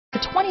The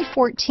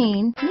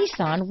 2014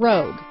 Nissan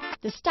Rogue.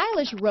 The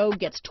stylish Rogue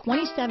gets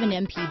 27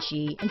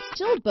 mpg and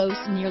still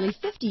boasts nearly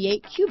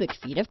 58 cubic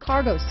feet of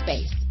cargo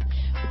space.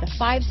 With a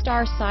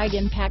 5-star side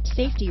impact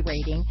safety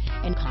rating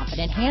and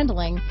confident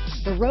handling,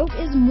 the Rogue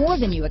is more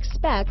than you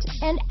expect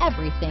and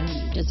everything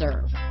you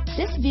deserve.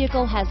 This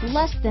vehicle has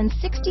less than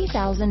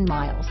 60,000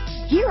 miles.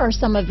 Here are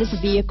some of this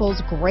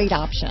vehicle's great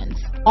options: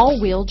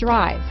 all-wheel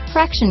drive,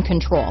 traction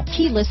control,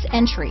 keyless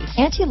entry,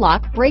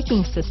 anti-lock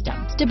braking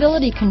system,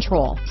 stability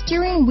control,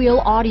 steering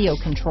wheel audio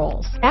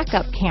controls,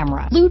 backup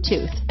camera,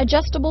 Bluetooth,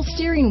 adjustable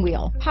steering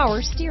wheel,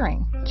 power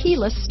steering,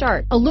 keyless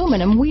start,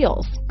 aluminum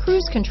wheels,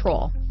 cruise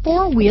control,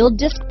 4-wheel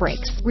disc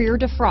brakes, rear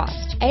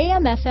defrost,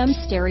 AM/FM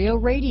stereo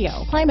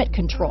radio, climate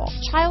control,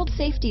 child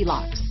safety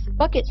locks,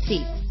 bucket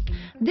seats.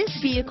 This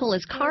vehicle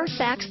is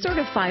Carfax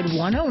certified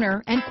one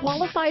owner and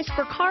qualifies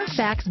for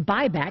Carfax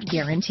buyback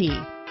guarantee.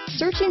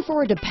 Searching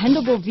for a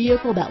dependable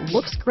vehicle that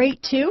looks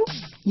great too?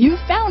 You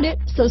found it,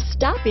 so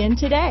stop in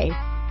today.